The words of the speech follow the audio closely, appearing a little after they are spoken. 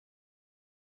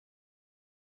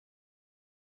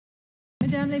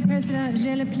Madame la Présidente,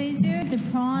 j'ai le plaisir de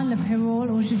prendre la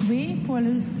parole aujourd'hui pour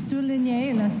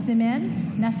souligner la semaine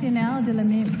nationale de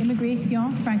l'immigration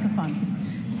francophone.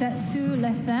 C'est sur le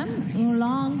thème « Une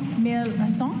langue, 1000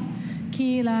 leçons »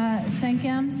 qui est la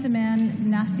 5e semaine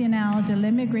nationale de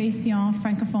l'immigration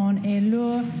francophone et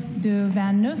lors du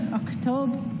 29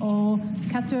 octobre au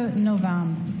 4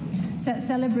 novembre. Cette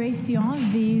célébration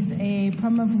vise à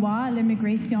promouvoir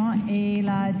l'immigration et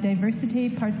la diversité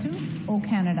partout au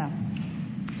Canada.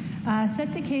 À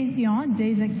cette occasion,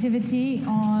 des activités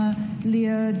ont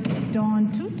lieu dans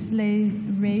toutes les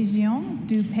régions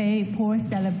du pays pour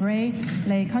célébrer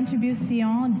les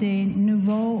contributions des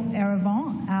nouveaux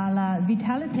arrivants à la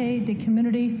vitalité des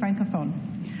communautés francophones.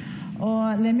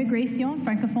 Or, l'immigration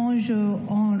francophone joue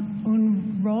un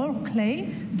rôle clé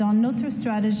dans notre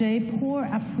stratégie pour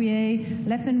appuyer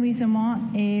l'épanouissement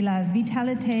et la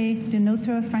vitalité de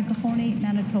notre francophonie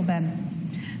manitobaine.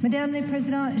 Madame la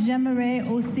Présidente, j'aimerais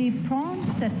aussi prendre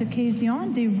cette occasion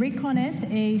de reconnaître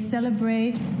et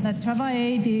célébrer le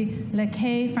travail de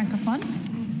l'Accueil francophone.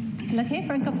 L'Accueil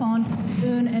francophone,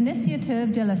 une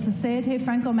initiative de la Société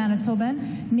franco-manitobaine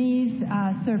mise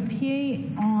sur pied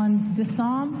en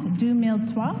décembre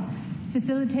 2003,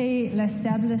 facilite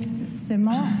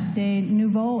l'établissement des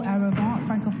nouveaux arrivants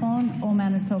francophones au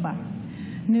Manitoba.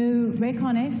 Nous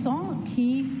reconnaissons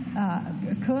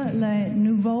que les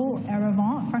nouveaux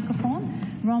arrivants francophones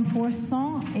renforcent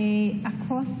et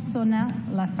accroissent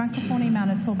la francophonie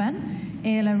manitobaine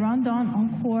et la rendant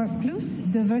encore plus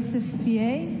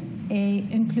diversifiée et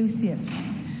inclusive.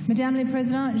 Madame la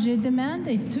Présidente, je demande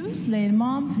à tous les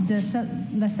membres de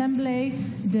l'Assemblée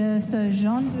de se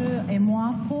joindre à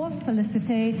moi pour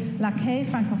féliciter l'Accueil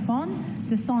francophone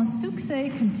de son succès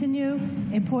continu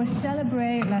et pour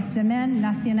célébrer la Semaine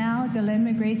nationale de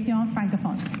l'immigration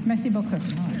francophone. Merci beaucoup.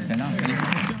 Excellent.